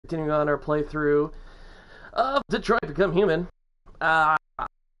continuing on our playthrough of Detroit Become Human. Last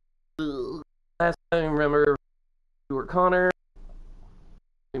time, remember, we were Connor.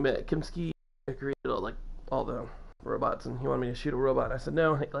 We met Kimsky. I created all the robots, and he wanted me to shoot a robot. I said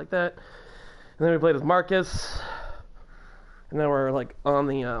no, I hate like that. And then we played with Marcus. And now we're on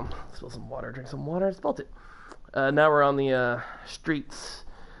the spill some water, drink some water. I spilled it. Now we're on the streets,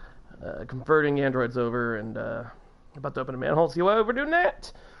 converting androids over, and about to open a manhole. See why we're doing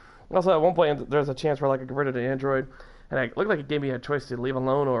that? Also, at one point, there's a chance where I converted an android, and it looked like it gave me a choice to leave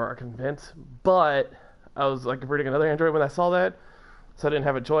alone or convince. But I was converting another android when I saw that, so I didn't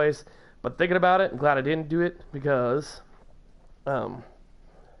have a choice. But thinking about it, I'm glad I didn't do it because, if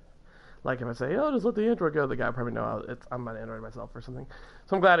I say, oh, just let the android go, the guy would probably know I'm an android myself or something.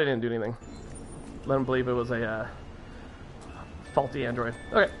 So I'm glad I didn't do anything. Let him believe it was a faulty android.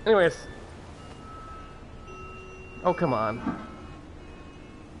 Okay, anyways. Oh, come on.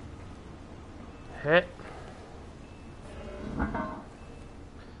 Hit.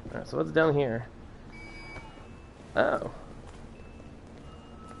 Alright, so what's down here? Oh.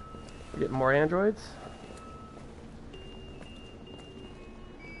 We're getting more androids?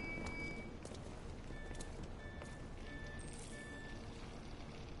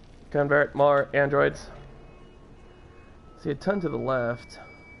 Convert more androids. See a ton to the left.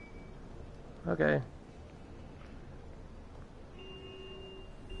 Okay.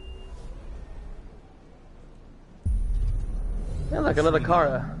 Yeah, like another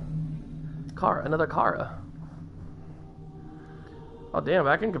Kara. Another Kara. Oh damn,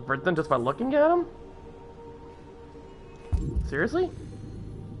 I can convert them just by looking at them? Seriously?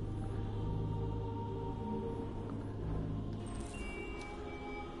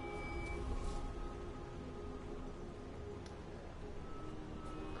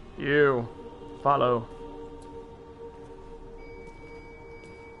 You follow.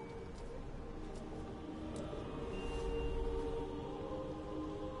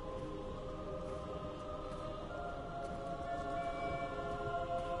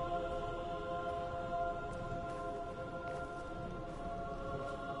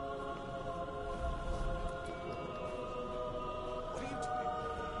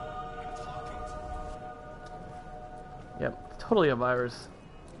 Yep, totally a virus.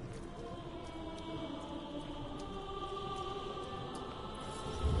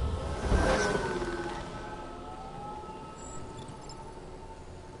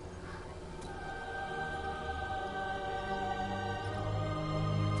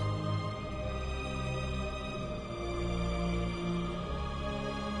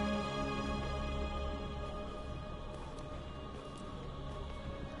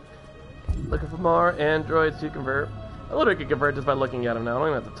 Looking for more androids to convert. I literally can convert just by looking at them now. I don't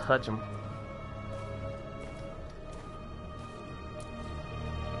even have to touch them.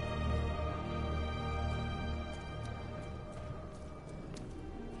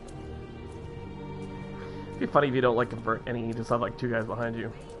 It'd be funny if you don't convert any, you just have two guys behind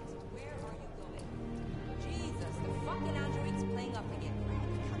you.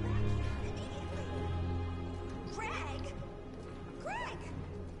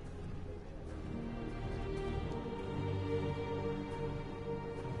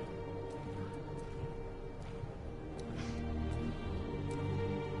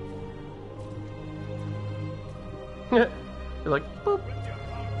 You're like, boop. What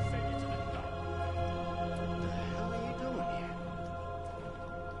the hell are you doing here?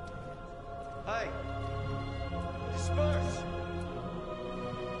 Hey! Disperse!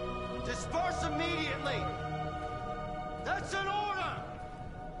 Disperse immediately! That's an order!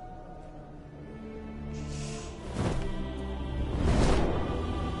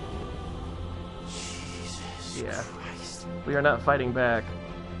 Jesus Christ. We are not fighting back.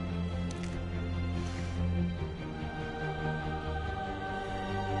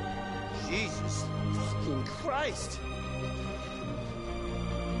 Jesus fucking Christ!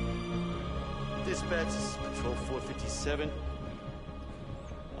 Dispatch, this is Patrol 457.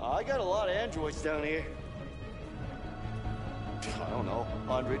 I got a lot of androids down here. I don't know,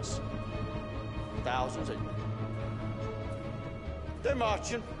 hundreds, thousands. They're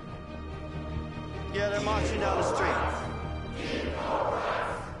marching. Yeah, they're marching down the street.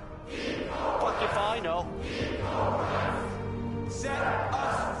 Fuck if I know. Set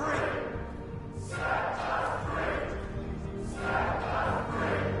us free! Set us free! Set us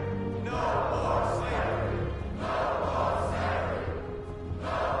free! No more slavery! No more slavery! No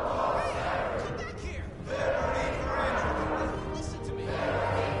more slavery! Come back here! Liberty for androids! Listen to me!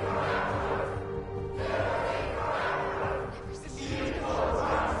 Liberty for androids! Liberty for androids! Equal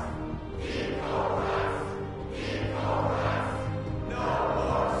rights! Equal rights! Equal rights! No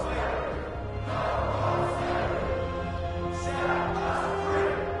more slavery!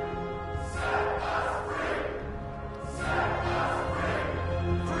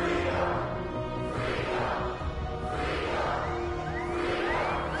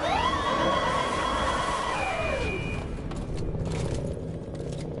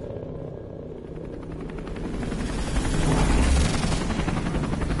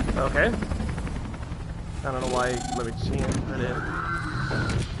 why he let me change that in.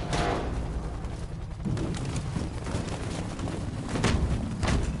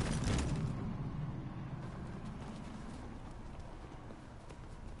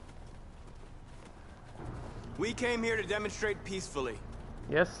 We came here to demonstrate peacefully.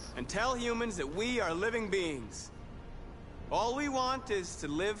 Yes. And tell humans that we are living beings. All we want is to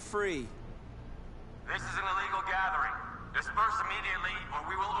live free. This is an illegal gathering. Disperse immediately, or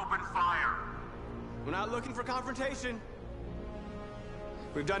we will open fire. We're not looking for confrontation.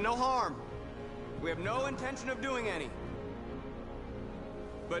 We've done no harm. We have no intention of doing any.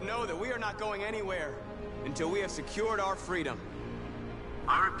 But know that we are not going anywhere until we have secured our freedom.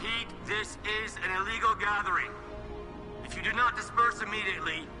 I repeat, this is an illegal gathering. If you do not disperse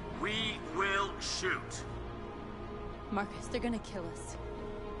immediately, we will shoot. Marcus, they're gonna kill us.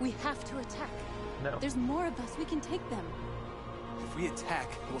 We have to attack. No. There's more of us. We can take them. If we attack,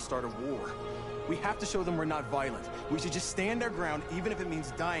 we'll start a war. We have to show them we're not violent. We should just stand our ground, even if it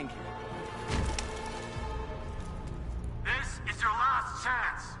means dying here. This is your last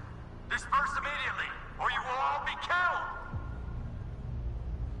chance. Disperse immediately, or you will all be killed.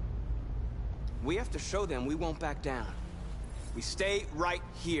 We have to show them we won't back down. We stay right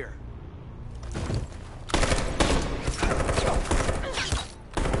here.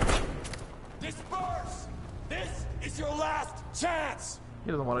 Disperse! This is your last chance! He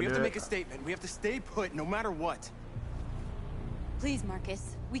doesn't want We to have do to it. make a statement. We have to stay put, no matter what. Please,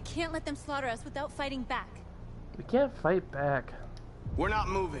 Marcus. We can't let them slaughter us without fighting back. We can't fight back. We're not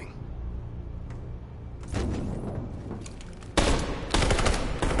moving.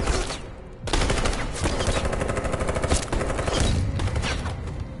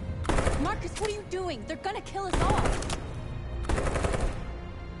 Marcus, what are you doing? They're gonna kill us all.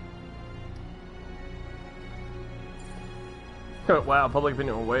 Wow, public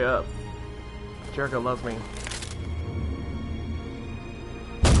opinion went way up. Jericho loves me.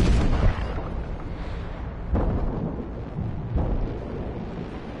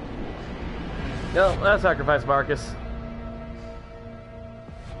 No, that's sacrifice, Marcus.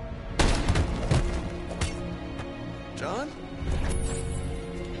 John?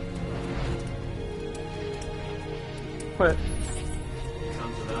 What?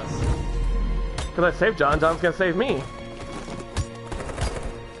 Comes with us. Because I saved John, John's gonna save me.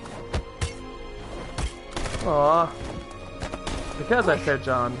 Aw. Because I saved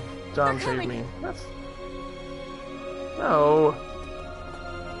John, John They're saved coming. me. That's... No.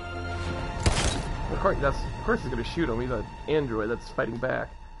 Of course he's gonna shoot him. He's an android that's fighting back.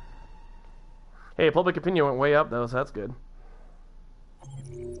 Hey, public opinion went way up though, so that's good.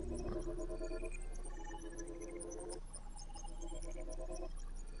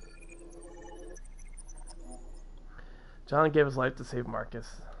 John gave his life to save Marcus.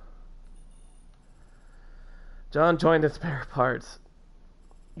 John joined in spare parts.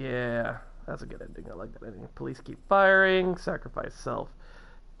 Yeah, that's a good ending. I like that ending. Police keep firing, sacrifice self,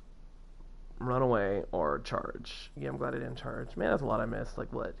 run away, or charge. Yeah, I'm glad I didn't charge. Man, that's a lot I missed.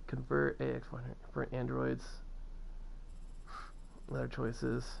 Like what? Convert AX100 for androids. Other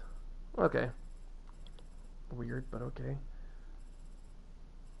choices. Okay. Weird, but okay.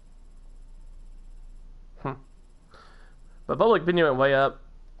 But public opinion went way up.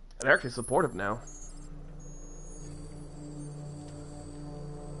 They're actually supportive now. It's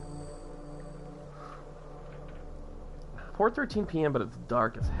 4:13 p.m., but it's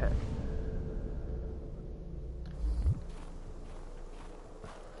dark as heck.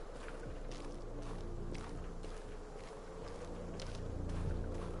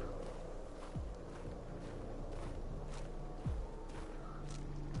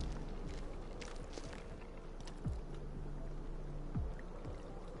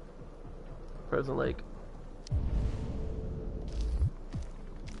 Frozen Lake.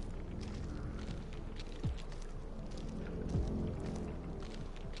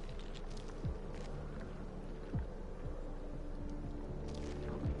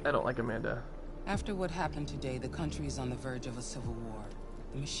 I don't like Amanda. After what happened today, the country is on the verge of a civil war.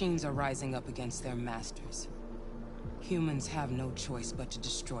 The machines are rising up against their masters. Humans have no choice but to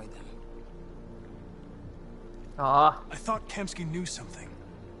destroy them. Ah. I thought Kemsky knew something.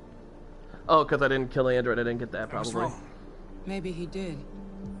 Oh, because I didn't kill Android. I didn't get that, I was probably. wrong. Maybe he did.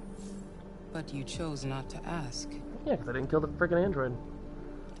 But you chose not to ask. Yeah, because I didn't kill the freaking Android.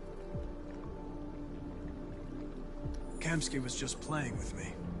 Kemsky was just playing with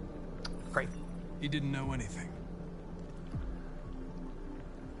me. Great. He didn't know anything.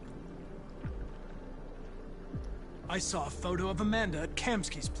 I saw a photo of Amanda at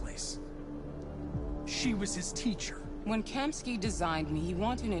Kamsky's place. She was his teacher. When Kamsky designed me, he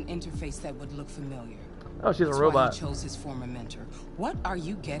wanted an interface that would look familiar. Oh, she's a That's why robot. he chose his former mentor. What are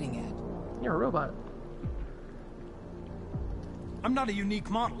you getting at? You're a robot. I'm not a unique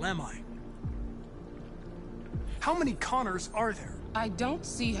model, am I? How many Connors are there? I don't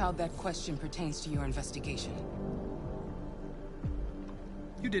see how that question pertains to your investigation.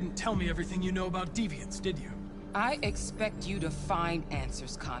 You didn't tell me everything you know about deviants, did you? I expect you to find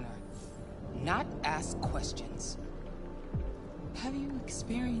answers, Connor. Not ask questions. Have you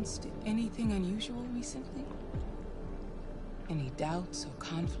experienced anything unusual recently? Any doubts or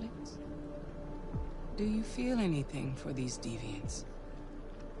conflicts? Do you feel anything for these deviants?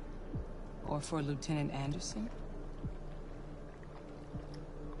 Or for Lieutenant Anderson?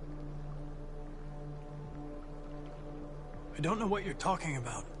 I don't know what you're talking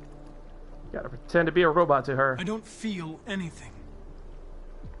about. Gotta pretend to be a robot to her. I don't feel anything.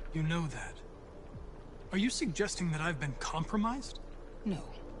 You know that. Are you suggesting that I've been compromised? No.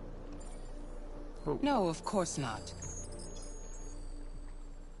 Oh. No, of course not.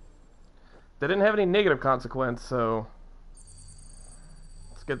 They didn't have any negative consequence, so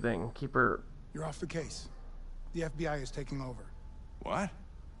it's a good thing. Keep her. You're off the case. The FBI is taking over. What?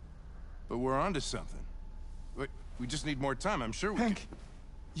 But we're onto something. We just need more time, I'm sure we Hank,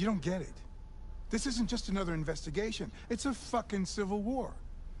 you don't get it. This isn't just another investigation. It's a fucking civil war.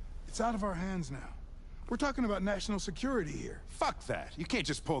 It's out of our hands now. We're talking about national security here. Fuck that. You can't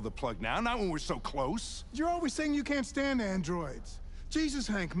just pull the plug now, not when we're so close. You're always saying you can't stand androids. Jesus,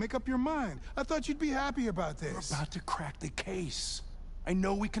 Hank, make up your mind. I thought you'd be happy about this. We're about to crack the case. I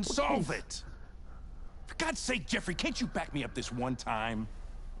know we can solve it. For God's sake, Jeffrey, can't you back me up this one time?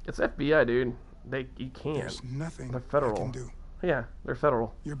 It's FBI, dude. You can't. There's nothing They're federal. I can do. Yeah, they're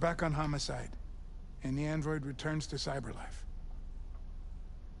federal. You're back on homicide, and the android returns to cyberlife.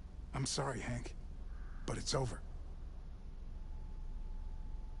 I'm sorry, Hank, but it's over.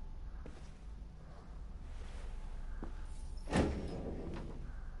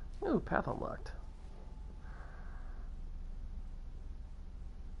 Ooh, path unlocked.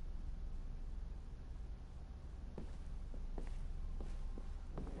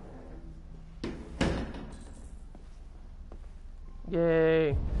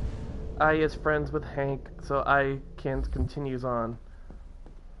 Yay. I is friends with Hank, so I can continues on.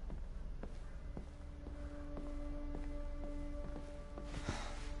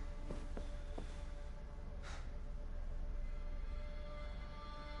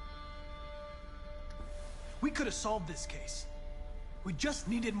 We could have solved this case. We just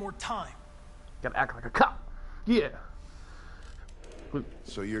needed more time. Gotta act like a cop. Yeah.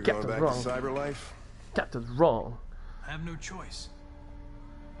 So you're Captain's going back wrong. to Cyberlife? Captain's wrong. I have no choice.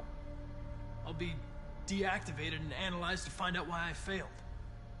 I'll be deactivated and analyzed to find out why I failed.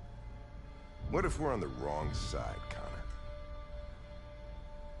 What if we're on the wrong side, Connor?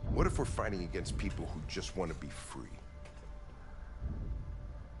 What if we're fighting against people who just want to be free?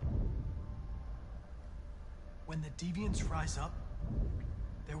 When the deviants rise up,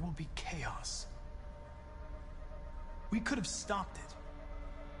 there will be chaos. We could have stopped it.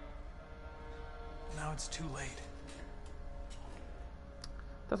 Now it's too late.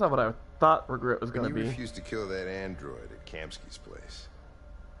 That's not what I thought regret was When gonna you be. refused to kill that android at Kamsky's place,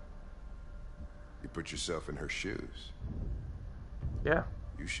 you put yourself in her shoes. Yeah.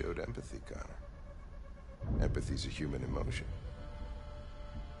 You showed empathy, Connor. Empathy's a human emotion.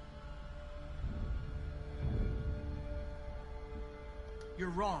 You're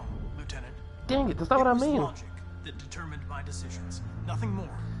wrong, Lieutenant. Dang it, that's not what I It was mean. logic that determined my decisions. Nothing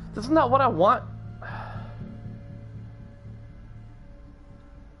more. This is not what I want.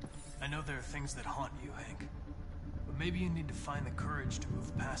 I know there are things that haunt you, Hank. But maybe you need to find the courage to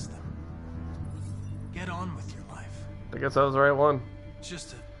move past them. Get on with your life. I guess I was the right one. It's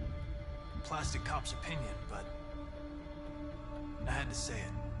just a plastic cop's opinion, but I had to say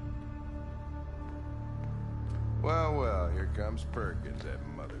it. Well, well, here comes Perkins, that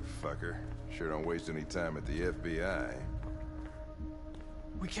motherfucker. Sure don't waste any time at the FBI.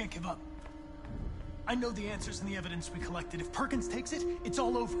 We can't give up. I know the answers and the evidence we collected. If Perkins takes it, it's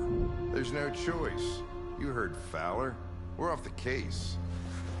all over. There's no choice. You heard Fowler. We're off the case.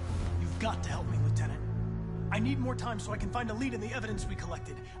 You've got to help me, Lieutenant. I need more time so I can find a lead in the evidence we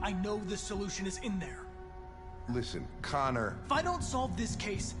collected. I know the solution is in there. Listen, Connor. If I don't solve this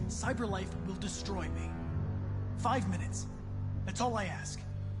case, Cyberlife will destroy me. 5 minutes. That's all I ask.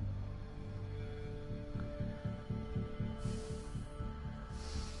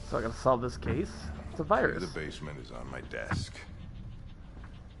 So I gotta solve this case. It's a virus. The basement is on my desk.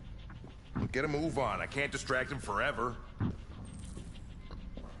 Get a move on. I can't distract him forever.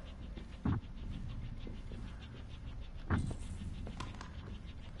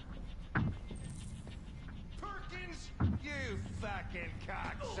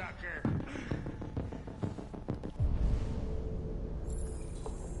 cocksucker.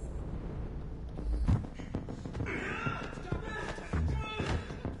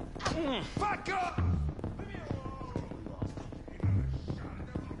 Fuck off!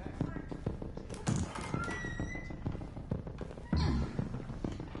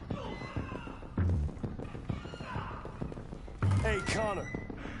 Hey, Connor.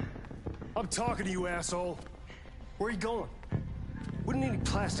 I'm talking to you, asshole. Where are you going? Wouldn't any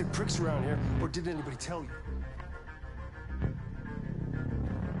plastic pricks around here, or did anybody tell you?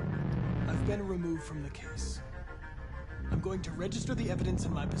 I've been removed from the case. I'm going to register the evidence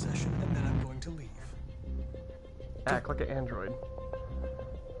in my possession, and then I'm going to leave. Act like an android.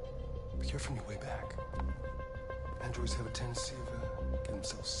 But you're from your way back. Androids have a tendency of getting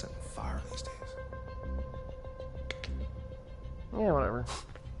themselves set on fire these days. Yeah, whatever.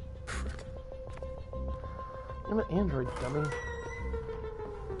 Frick. I'm an android, dummy.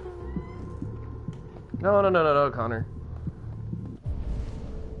 No, Connor.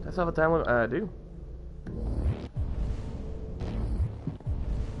 Do I still have a time limit? I do.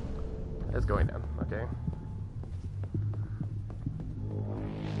 It's going down, okay.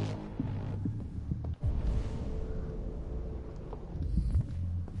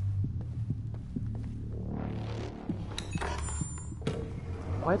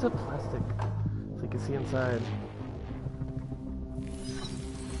 Why is it plastic? So you can see inside.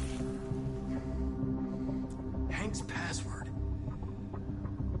 Hank's password.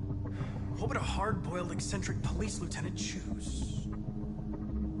 What would a hard-boiled, eccentric police lieutenant choose?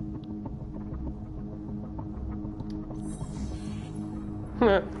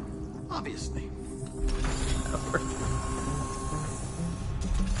 Obviously.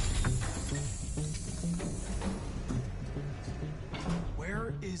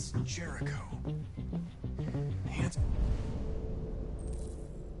 Where is Jericho? The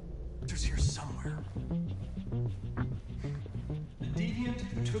answer's here somewhere. The deviant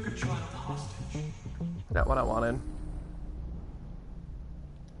who took a child hostage. Not what I wanted.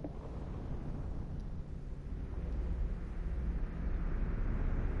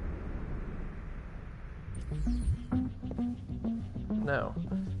 No.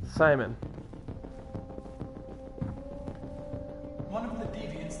 Simon. One of the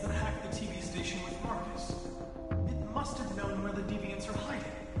deviants that hacked the TV station with Marcus. It must have known where the deviants are hiding.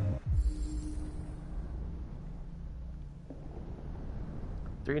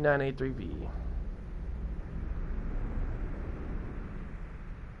 3983V.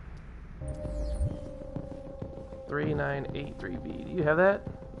 $3983V. Do you have that?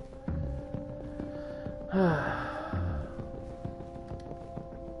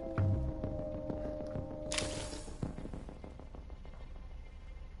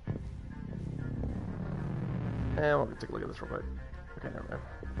 And we'll take a look at this real quick. Okay, never mind.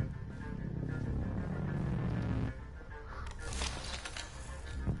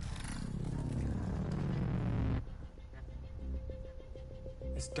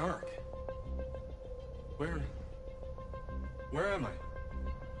 It's dark. Where am I?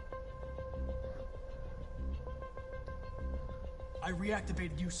 I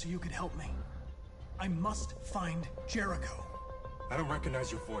reactivated you so you could help me. I must find Jericho. I don't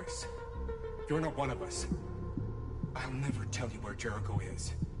recognize your voice. You're not one of us. I'll never tell you where Jericho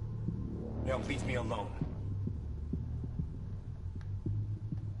is. Now leave me alone.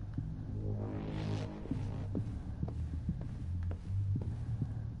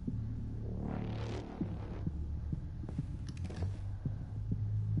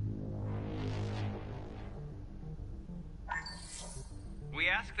 We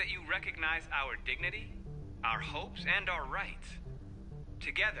ask that you recognize our dignity, our hopes, and our rights.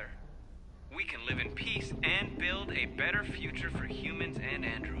 Together, we can live in peace and build a better future for humans and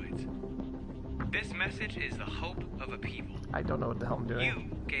androids. This message is the hope of a people. I don't know what the hell I'm doing.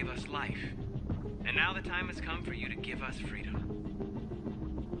 You gave us life, and now the time has come for you to give us freedom.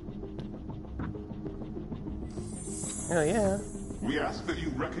 Hell yeah. We ask that you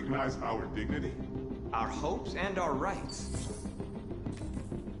recognize our dignity, Our hopes and our rights.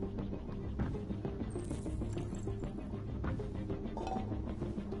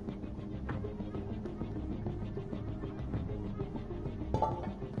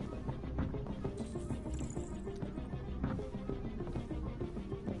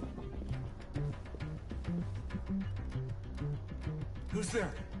 Who's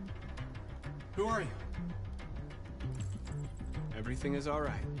there? Who are you? Everything is all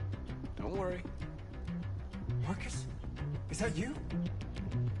right. Don't worry. Marcus? Is that you?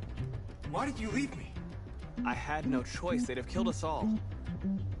 Why did you leave me? I had no choice. They'd have killed us all.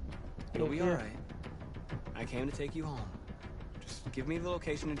 You'll be all right. I came to take you home. Give me the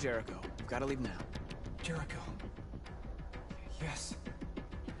location of Jericho. We've got to leave now. Jericho. Yes.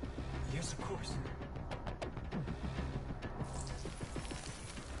 Yes, of course.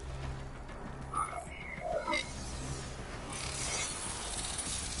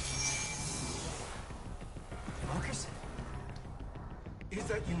 Marcus? Is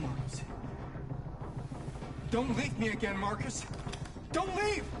that you, Marcus? Don't leave me again, Marcus! Don't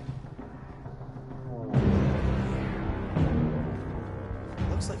leave!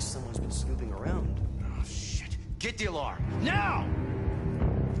 Looks like someone's been snooping around. Oh, shit. Get the alarm. Now!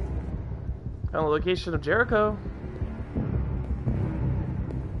 Found the location of Jericho.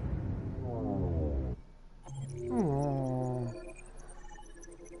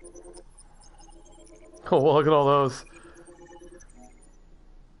 Oh, look at all those.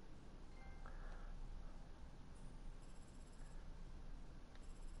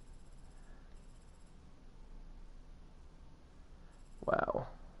 Wow.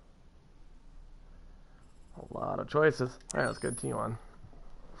 A lot of choices. Alright, let's go to T1.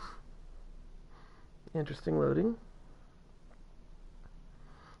 Interesting loading.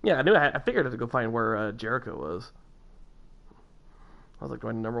 Yeah, I figured I had to go find where Jericho was. I was like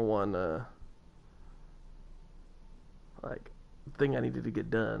my number one like thing I needed to get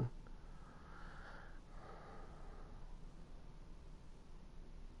done.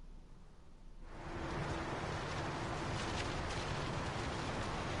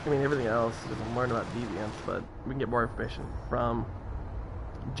 I mean, everything else is learn about deviants, but we can get more information from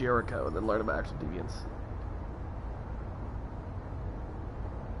Jericho and then learn about actual deviants.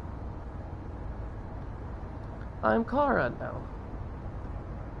 I'm Kara now.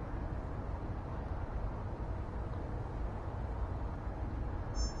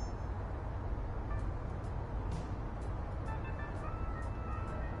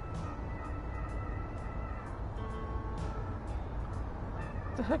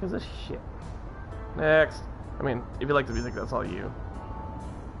 What the heck is this shit? Next. I mean, if you like the music, that's all you.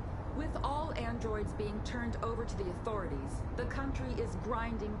 With all androids being turned over to the authorities, the country is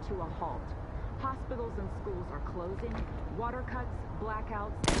grinding to a halt. Hospitals and schools are closing, water cuts,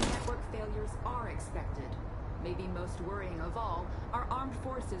 blackouts, and network failures are expected. Maybe most worrying of all, our armed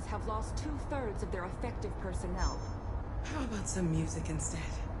forces have lost 2/3 of their effective personnel. How about some music instead?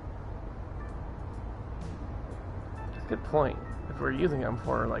 Good point. If we're using them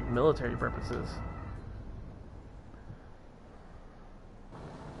for, like, military purposes.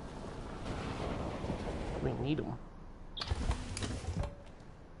 We need them.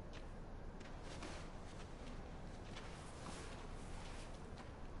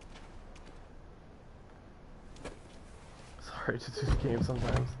 Sorry to do the game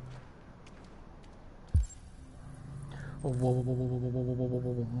sometimes.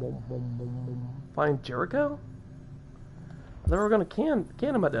 Find Jericho? I thought we were gonna can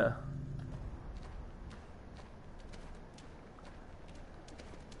him at the.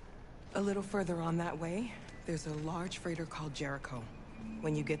 A little further on that way, there's a large freighter called Jericho.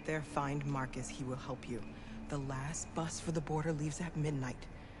 When you get there, find Marcus. He will help you. The last bus for the border leaves at midnight.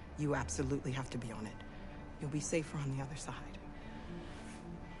 You absolutely have to be on it. You'll be safer on the other side.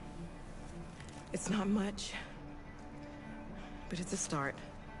 It's not much, but it's a start.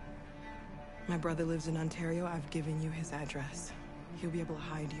 My brother lives in Ontario. I've given you his address. He'll be able to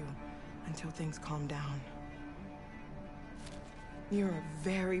hide you until things calm down. You're a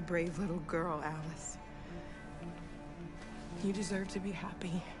very brave little girl, Alice. You deserve to be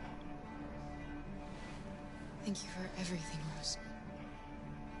happy. Thank you for everything, Rose.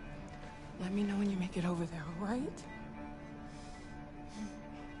 Let me know when you make it over there, all right?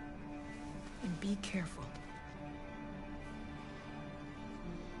 And be careful.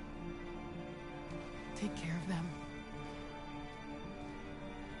 Take care of them.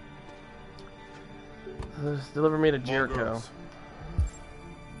 Just deliver me to Jericho.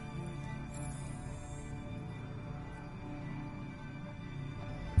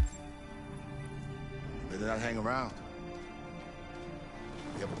 Better not hang around.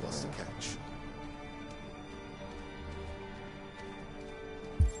 We have a bus to catch.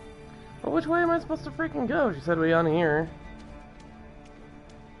 Well, which way am I supposed to freaking go? She said way on here.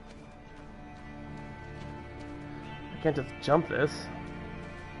 I can't just jump this.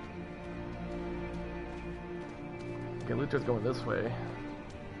 Okay, Luther's going this way.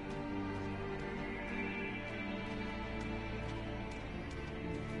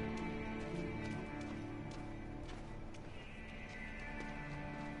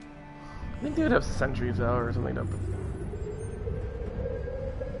 I think they would have sentries out or something to...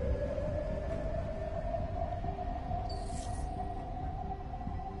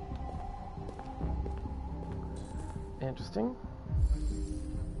 Interesting.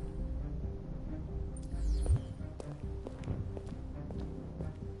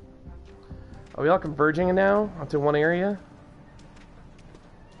 Are we all converging now onto one area?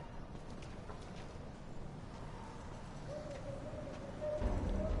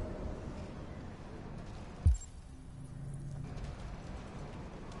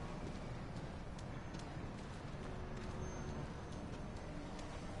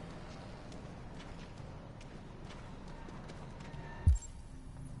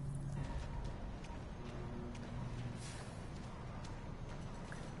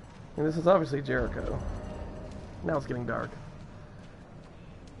 And this is obviously Jericho. Now it's getting dark.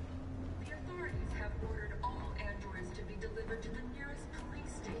 The authorities have ordered all androids to be delivered to the nearest police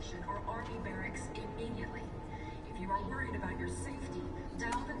station or army barracks immediately. If you are worried about your safety,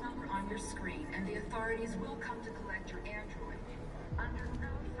 dial the number on your screen and the authorities will come to collect your android. Under no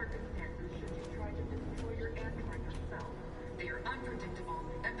circumstances should you try to destroy your android yourself. They are unpredictable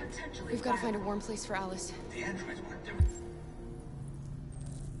and potentially We've got to find a warm place for Alice. The androids weren't doing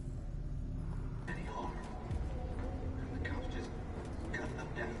any harm. The cops just cut them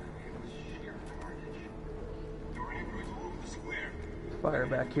down. It was sheer carnage. There were androids all over the square. Fire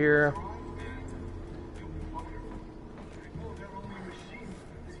back here.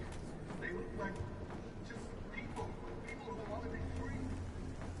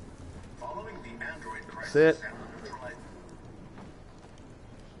 Sit.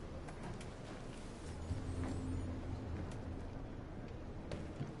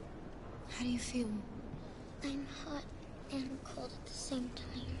 How do you feel? I'm hot and cold at the same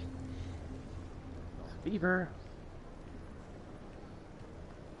time. Fever.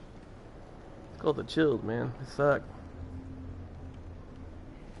 It's called the chilled, man. They suck.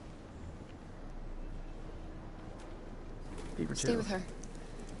 Fever Stay chill. with her.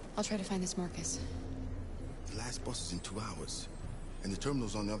 I'll try to find this Marcus. The last bus is in 2 hours. And the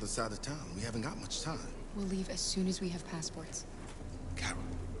terminal's on the other side of town. We haven't got much time. We'll leave as soon as we have passports. Carol,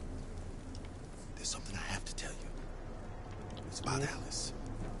 there's something I have to tell you. It's about Alice.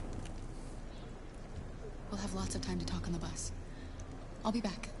 We'll have lots of time to talk on the bus. I'll be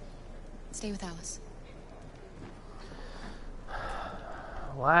back. Stay with Alice.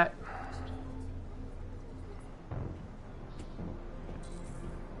 What?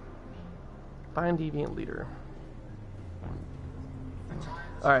 Find deviant leader.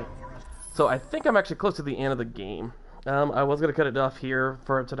 Alright. So I think I'm actually close to the end of the game. I was gonna cut it off here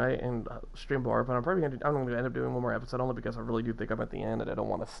for tonight and stream more, but I'm gonna end up doing one more episode only because I really do think I'm at the end and I don't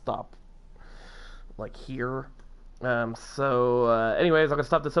want to stop like here. Anyways, I'm gonna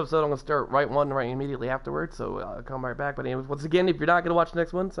stop this episode. I'm gonna start right immediately afterwards. So I'll come right back. But anyways, once again, if you're not gonna watch the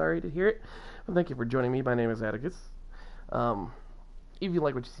next one, sorry to hear it. But thank you for joining me. My name is Atticus. If you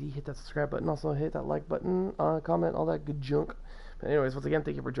like what you see, hit that subscribe button. Also hit that like button, comment, all that good junk. But anyways, once again,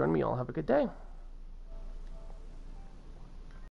 thank you for joining me. All have a good day.